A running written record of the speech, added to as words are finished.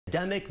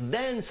pandemic,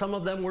 then some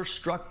of them were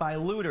struck by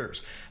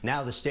looters.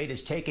 Now the state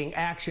is taking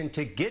action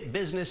to get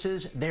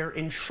businesses their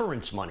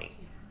insurance money.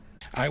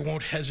 I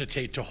won't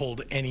hesitate to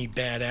hold any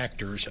bad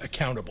actors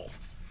accountable.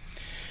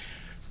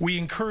 We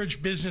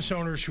encourage business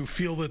owners who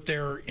feel that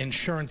their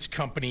insurance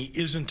company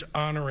isn't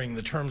honoring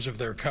the terms of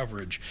their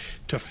coverage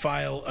to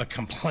file a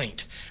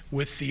complaint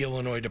with the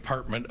Illinois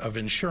Department of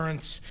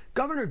Insurance.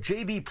 Governor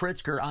J.B.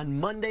 Pritzker on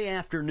Monday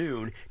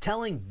afternoon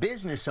telling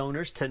business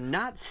owners to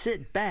not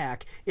sit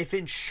back if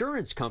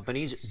insurance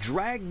companies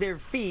drag their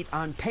feet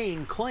on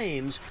paying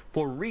claims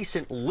for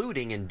recent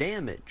looting and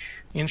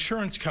damage.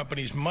 Insurance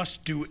companies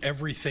must do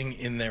everything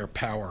in their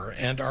power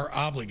and are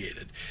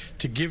obligated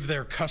to give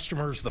their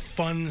customers the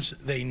funds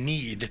they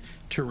need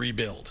to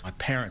rebuild. My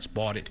parents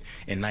bought it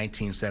in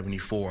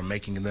 1974,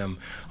 making them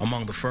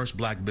among the first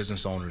black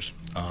business owners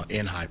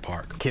in Hyde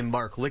Park.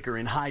 Kimbark Liquor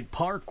in Hyde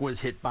Park was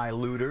hit by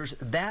looters.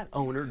 That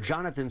owner,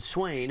 Jonathan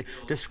Swain,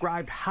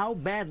 described how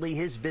badly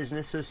his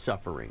business is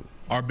suffering.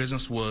 Our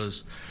business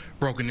was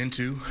broken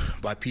into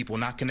by people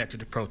not connected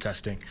to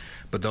protesting,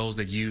 but those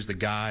that use the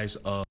guise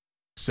of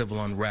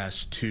civil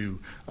unrest to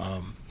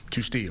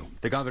steal.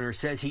 The governor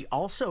says he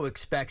also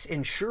expects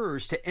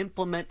insurers to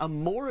implement a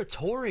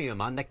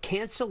moratorium on the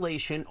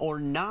cancellation or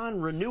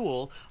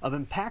non-renewal of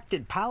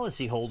impacted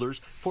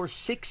policyholders for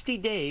 60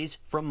 days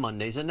from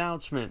Monday's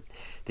announcement.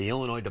 The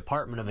Illinois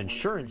Department of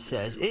Insurance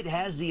says it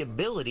has the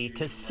ability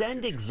to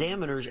send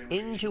examiners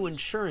into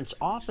insurance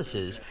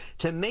offices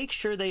to make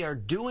sure they are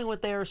doing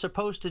what they are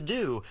supposed to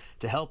do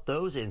to help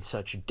those in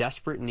such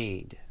desperate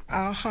need.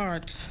 Our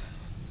hearts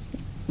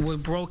were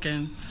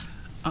broken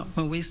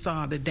when we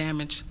saw the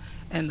damage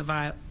and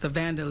the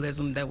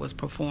vandalism that was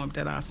performed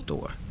at our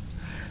store.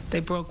 They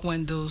broke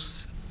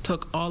windows,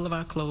 took all of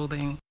our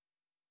clothing.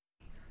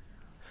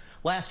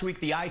 Last week,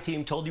 the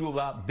I-Team told you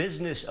about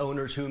business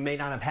owners who may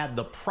not have had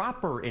the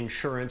proper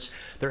insurance.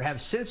 There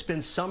have since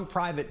been some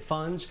private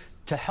funds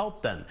to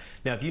help them.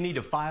 Now, if you need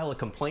to file a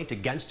complaint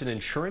against an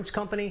insurance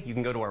company, you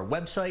can go to our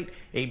website,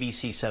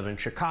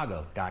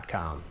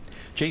 abc7chicago.com.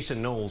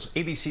 Jason Knowles,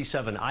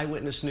 ABC7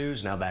 Eyewitness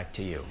News, now back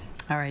to you.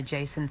 All right,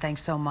 Jason,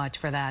 thanks so much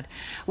for that.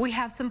 We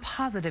have some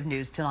positive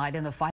news tonight in the fight.